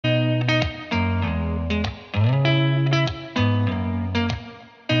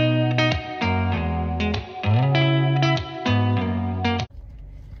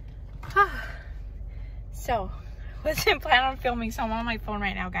I'm filming, so I'm on my phone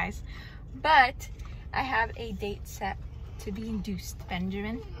right now, guys. But I have a date set to be induced,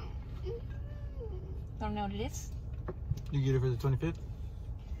 Benjamin. Don't know what it is? You get it for the 25th?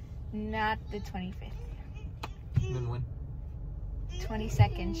 Not the 25th. Then when?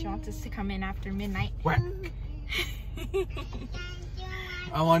 22nd. She wants us to come in after midnight. What?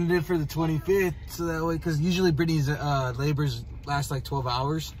 I wanted it for the 25th, so that way, because usually Brittany's labors last like 12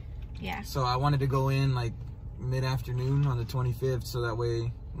 hours. Yeah. So I wanted to go in like mid-afternoon on the 25th, so that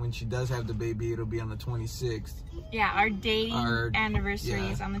way when she does have the baby, it'll be on the 26th. Yeah, our dating anniversary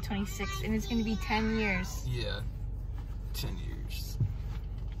is on the 26th, and it's going to be 10 years. Yeah, 10 years.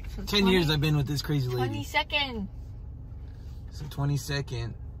 So 10 years I've been with this crazy lady. 22nd. So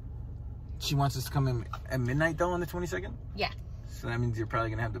 22nd. She wants us to come in at midnight though on the 22nd? Yeah. So that means you're probably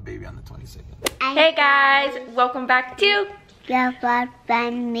going to have the baby on the 22nd. Hey guys, welcome back to Moran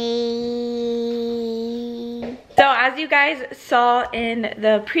Family. So as you guys saw in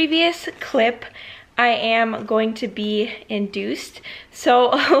the previous clip, I am going to be induced.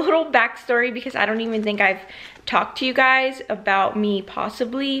 So a little backstory, because I don't even think I've talked to you guys about me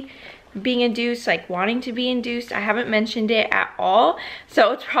possibly being induced, like wanting to be induced. I haven't mentioned it at all.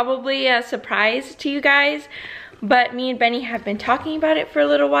 So it's probably a surprise to you guys. But me and Benny have been talking about it for a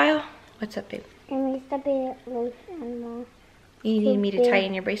little while. What's up, babe? And we stop it loose and more. You need me to tie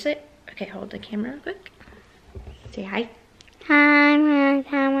in your bracelet? Okay, hold the camera real quick. Say hi.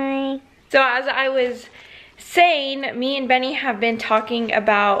 Hi. So as I was saying, me and Benny have been talking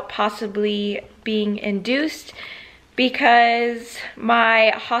about possibly being induced because my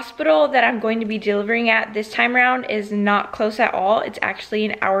hospital that I'm going to be delivering at this time around is not close at all. It's actually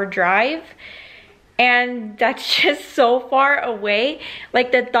an hour drive. And that's just so far away.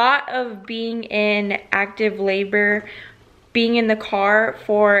 Like the thought of being in active labor, being in the car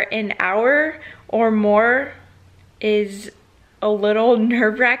for an hour or more is a little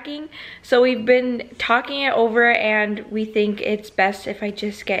nerve-wracking. So we've been talking it over, and we think it's best if I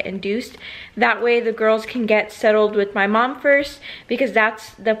just get induced. That way the girls can get settled with my mom first, because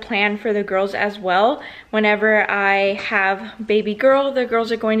that's the plan for the girls as well. Whenever I have baby girl, the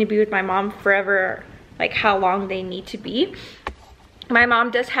girls are going to be with my mom forever, like how long they need to be. My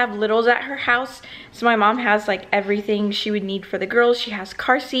mom does have littles at her house, so my mom has like everything she would need for the girls. She has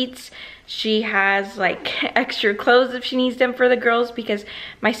car seats, she has like extra clothes if she needs them for the girls, because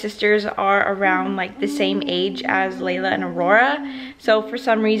my sisters are around like the same age as Layla and Aurora. So for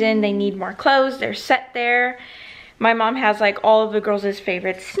some reason they need more clothes, they're set there. My mom has like all of the girls'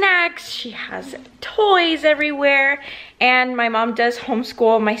 favorite snacks. She has toys everywhere. And my mom does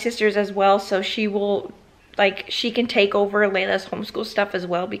homeschool my sisters as well, so she will, like, she can take over Layla's homeschool stuff as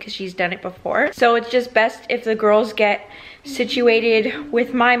well because she's done it before. So it's just best if the girls get situated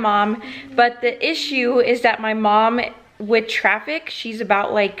with my mom. But the issue is that my mom, with traffic, she's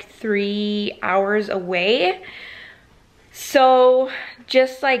about like 3 hours away. So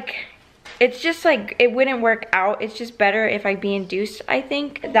just like, it's just like, it wouldn't work out. It's just better if I be induced, I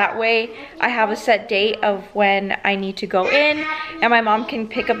think. That way I have a set date of when I need to go in, and my mom can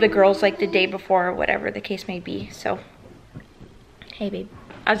pick up the girls like the day before or whatever the case may be. So, hey babe.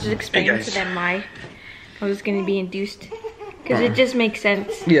 I was just explaining to them why I was gonna be induced. Because it just makes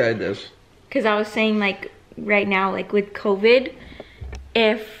sense. Yeah, it does. Because I was saying like right now, like with COVID,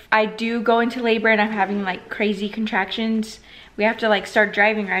 if I do go into labor and I'm having like crazy contractions, we have to like start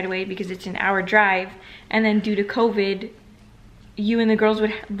driving right away because it's an hour drive. And then due to COVID, you and the girls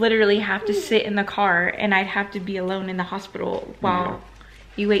would literally have to sit in the car, and I'd have to be alone in the hospital while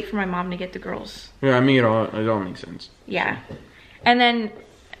you wait for my mom to get the girls. Yeah, I mean, it all makes sense. Yeah. And then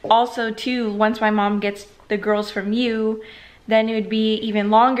also too, once my mom gets the girls from you, then it would be even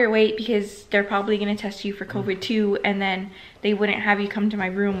longer wait, because they're probably going to test you for COVID too, and then they wouldn't have you come to my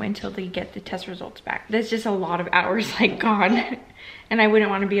room until they get the test results back. There's just a lot of hours like gone, and I wouldn't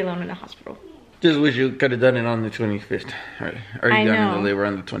want to be alone in the hospital. Just wish you could have done it on the 25th. Or you done in the labor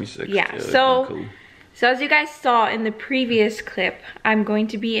on the 26th. Yeah, so cool. So as you guys saw in the previous clip, I'm going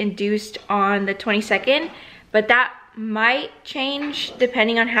to be induced on the 22nd, but that might change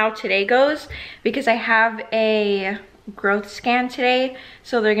depending on how today goes, because I have a growth scan today,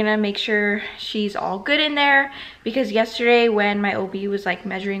 so they're gonna make sure she's all good in there, because yesterday when my OB was like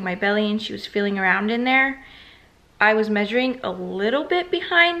measuring my belly and she was feeling around in there, I was measuring a little bit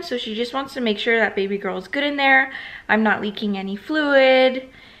behind, so she just wants to make sure that baby girl is good in there, I'm not leaking any fluid,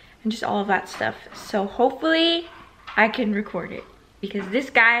 and just all of that stuff. So hopefully I can record it, because this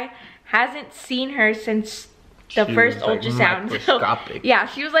guy hasn't seen her since the first ultrasound. Microscopic. Yeah,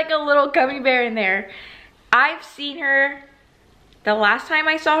 she was like a little gummy bear in there. I've seen her, the last time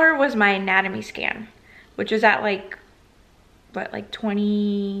I saw her was my anatomy scan, which was at like what, like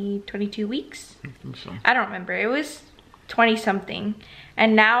 22 weeks? I think so. I don't remember. It was 20 something.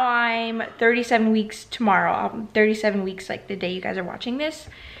 And now I'm 37 weeks tomorrow. I'm 37 weeks like the day you guys are watching this.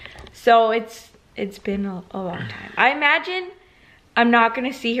 So it's been a long time. I imagine I'm not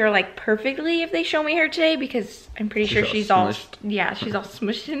gonna see her like perfectly if they show me her today, because I'm pretty sure she's all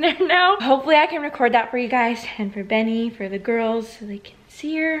smushed in there now. Hopefully I can record that for you guys and for Benny, for the girls, so they can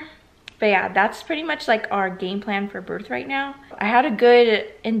see her. But yeah, that's pretty much like our game plan for birth right now. I had a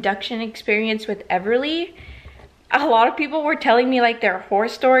good induction experience with Everly. A lot of people were telling me like their horror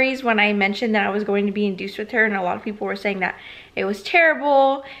stories when I mentioned that I was going to be induced with her, and a lot of people were saying that it was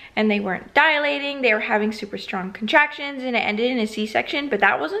terrible and they weren't dilating, they were having super strong contractions, and it ended in a C-section. But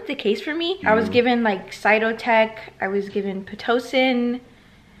that wasn't the case for me. I was given like Cytotec, I was given Pitocin.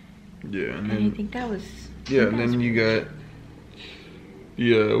 Yeah, and I think that was... Yeah, and then you got...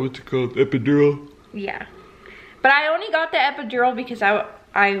 Yeah, what's it called? Epidural? Yeah. But I only got the epidural because I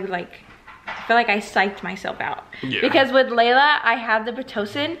feel like I psyched myself out. Yeah. Because with Layla, I had the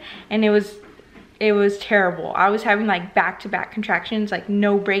Pitocin and it was terrible. I was having like back-to-back contractions, like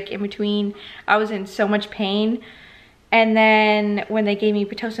no break in between. I was in so much pain. And then when they gave me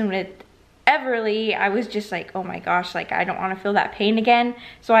Pitocin with Everly, I was just like, oh my gosh, like I don't want to feel that pain again.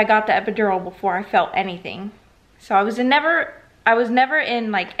 So I got the epidural before I felt anything. So I was never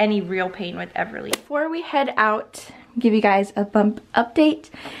in like any real pain with Everly. Before we head out, give you guys a bump update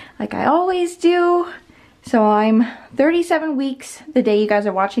like I always do. So I'm 37 weeks the day you guys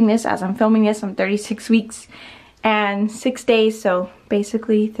are watching this. As I'm filming this, I'm 36 weeks and 6 days, so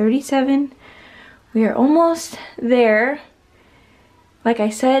basically 37. We are almost there. Like I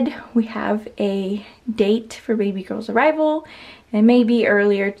said, we have a date for baby girl's arrival. It may be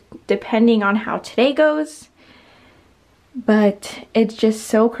earlier depending on how today goes. But it's just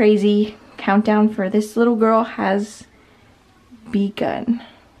so crazy. Countdown for this little girl has begun.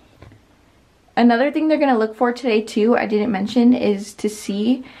 Another thing they're going to look for today too, I didn't mention, is to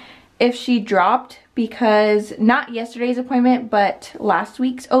see if she dropped, because not yesterday's appointment but last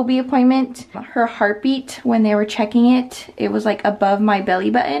week's OB appointment, her heartbeat when they were checking it, it was like above my belly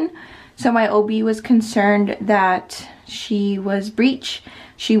button. So my OB was concerned that she was breech.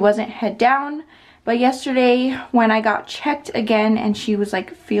 She wasn't head down. But yesterday when I got checked again and she was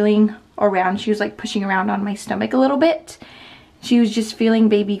like feeling around, she was like pushing around on my stomach a little bit. She was just feeling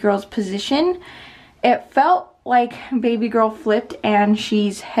baby girl's position. It felt like baby girl flipped and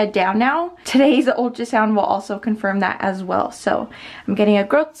she's head down now. Today's ultrasound will also confirm that as well. So I'm getting a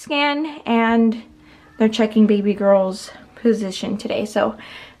growth scan and they're checking baby girl's position today. So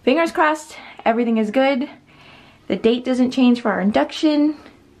fingers crossed, everything is good. The date doesn't change for our induction,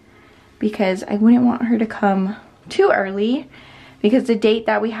 because I wouldn't want her to come too early, because the date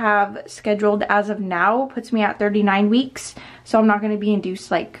that we have scheduled as of now puts me at 39 weeks. So I'm not going to be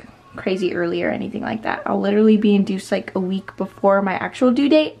induced like crazy early or anything like that. I'll literally be induced like a week before my actual due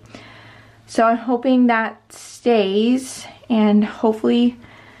date. So I'm hoping that stays, and hopefully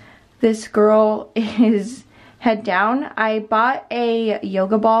this girl is head down. I bought a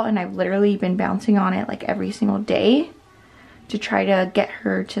yoga ball and I've literally been bouncing on it like every single day to try to get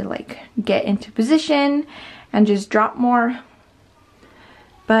her to like get into position and just drop more.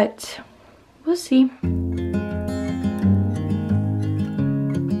 But we'll see.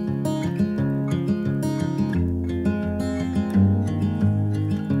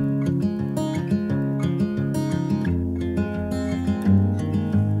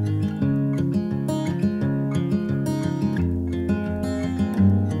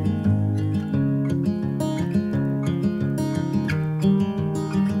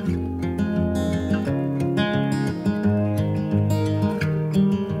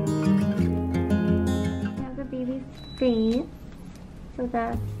 Face. So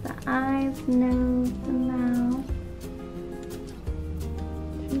that's the eyes, nose, the mouth.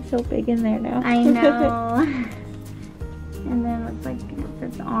 She's so big in there now. I know. And then looks like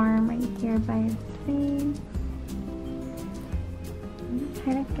this arm right here by his face. I'm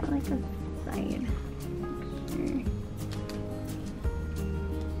trying to get like a side picture.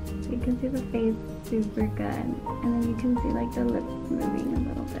 So you can see the face super good. And then you can see like the lips moving a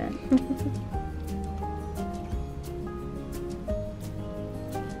little bit.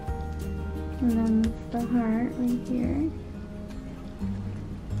 And then the heart right here.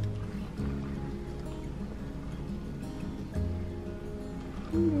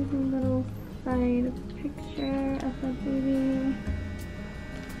 And there's a little side picture of the baby.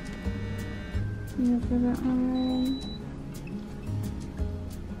 And those are the arms.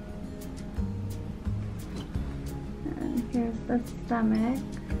 And here's the stomach.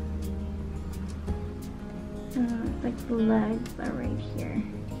 like the legs are right here.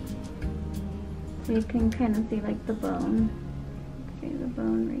 So you can kind of see like the bone. See the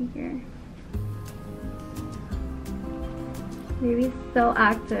bone right here. Baby's so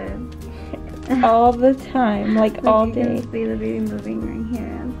active. All the time, like all You day. can see the baby moving right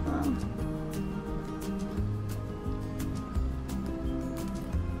here as well.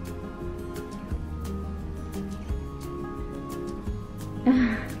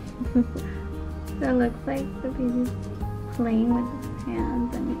 So it looks like the baby's playing with his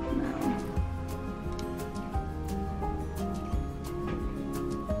hands and his mouth.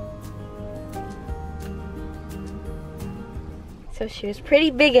 So she was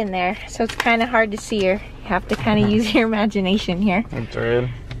pretty big in there, so it's kind of hard to see her. You have to kind of use your imagination here. That's red.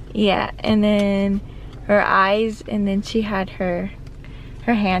 Yeah, and then her eyes, and then she had her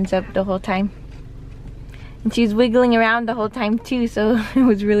hands up the whole time. And she was wiggling around the whole time too, so it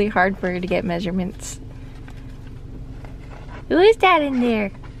was really hard for her to get measurements. Who is that in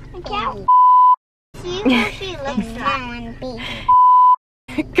there? I can't see what she looks like.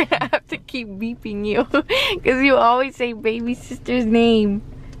 I'm gonna have to keep beeping you because you always say baby sister's name.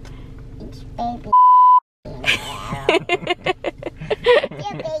 It's baby.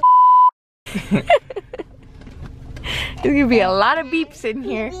 There's gonna be a lot of beeps in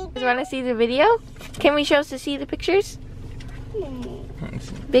here. You guys wanna see the video? Can we show us to see the pictures?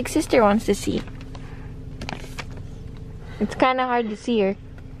 Big sister wants to see. It's kind of hard to see her.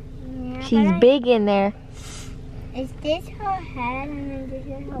 Yeah, She's big in there. Is this her head and then this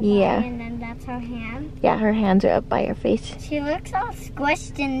is her Yeah. body and then that's her hand? Yeah, her hands are up by her face. She looks all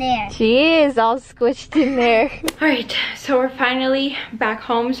squished in there. She is all squished in there. Alright, so we're finally back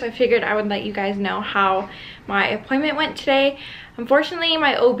home, so I figured I would let you guys know how my appointment went today. Unfortunately,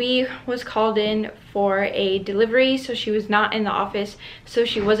 my OB was called in for a delivery, so she was not in the office, so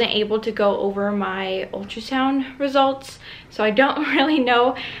she wasn't able to go over my ultrasound results. So I don't really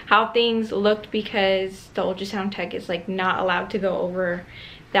know how things looked because the ultrasound tech is like not allowed to go over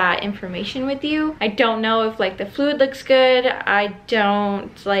that information with you. I don't know if like the fluid looks good. I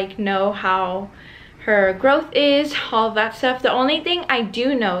don't like know how her growth is, all of that stuff. The only thing I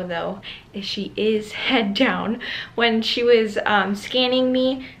do know though is she is head down. When she was scanning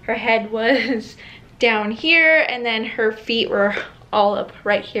me, her head was down here and then her feet were all up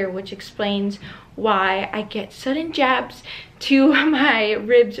right here, which explains why I get sudden jabs to my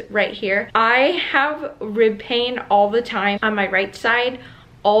ribs right here. I have rib pain all the time on my right side,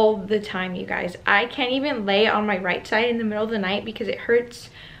 all the time, you guys. I can't even lay on my right side in the middle of the night because it hurts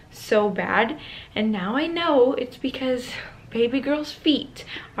so bad. And now I know it's because baby girl's feet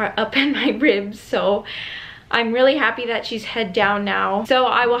are up in my ribs. So I'm really happy that she's head down now. So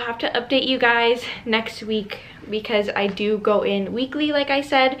I will have to update you guys next week because I do go in weekly, like I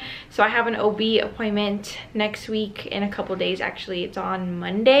said. So I have an OB appointment next week in a couple days. Actually, it's on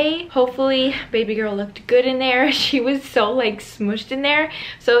Monday. Hopefully baby girl looked good in there. She was so like smushed in there,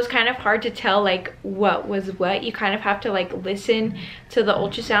 so it was kind of hard to tell like what was what. You kind of have to like listen to the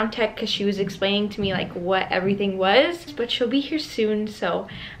ultrasound tech because she was explaining to me like what everything was. But she'll be here soon, so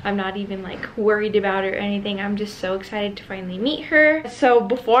I'm not even like worried about it or anything. I'm just so excited to finally meet her. So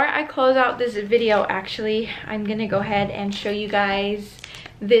before I close out this video, actually I'm gonna go ahead and show you guys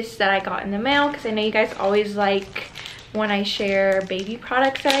this that I got in the mail, because I know you guys always like when I share baby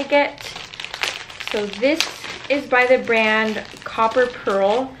products that I get. So this is by the brand Copper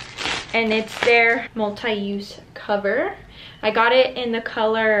Pearl, and it's their multi-use cover. I got it in the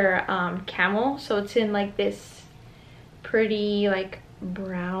color camel, so it's in like this pretty like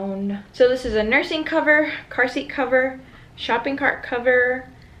brown. So this is a nursing cover, car seat cover, shopping cart cover,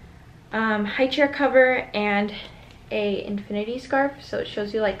 high chair cover, and a infinity scarf. So it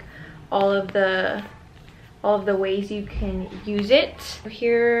shows you like all of the ways you can use it. So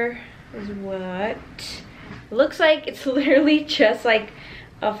here is what it looks like. It's literally just like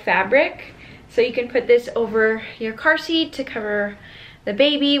a fabric, so you can put this over your car seat to cover the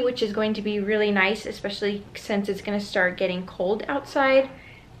baby, which is going to be really nice, especially since it's going to start getting cold outside.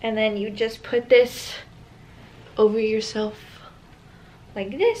 And then you just put this over yourself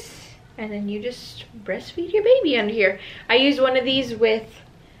like this, and then you just breastfeed your baby under here. I used one of these with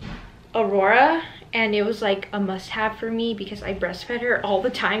Aurora, and it was like a must-have for me because I breastfed her all the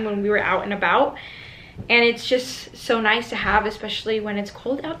time when we were out and about. And it's just so nice to have, especially when it's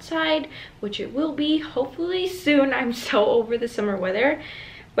cold outside, which it will be hopefully soon. I'm so over the summer weather.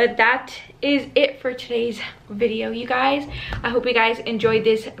 But that is it for today's video, you guys. I hope you guys enjoyed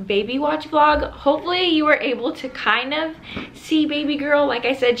this baby watch vlog. Hopefully you were able to kind of see baby girl. Like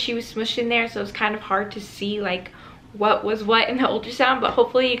I said, she was smushed in there, so it's kind of hard to see like what was what in the ultrasound, but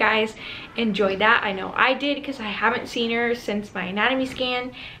hopefully you guys enjoyed that. I know I did, because I haven't seen her since my anatomy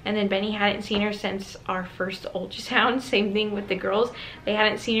scan, and then Benny hadn't seen her since our first ultrasound. Same thing with the girls, they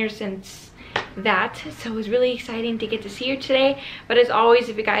hadn't seen her since that, so it was really exciting to get to see her today. But as always,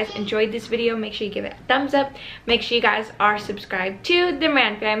 if you guys enjoyed this video, make sure you give it a thumbs up, make sure you guys are subscribed to the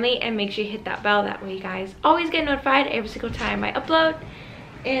Moran family, and make sure you hit that bell. That way you guys always get notified every single time I upload.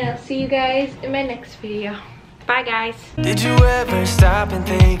 And I'll see you guys in my next video. Bye guys. Did you ever stop and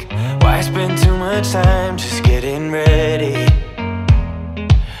think, why spend too much time just getting ready?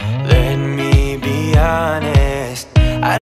 Let me be honest,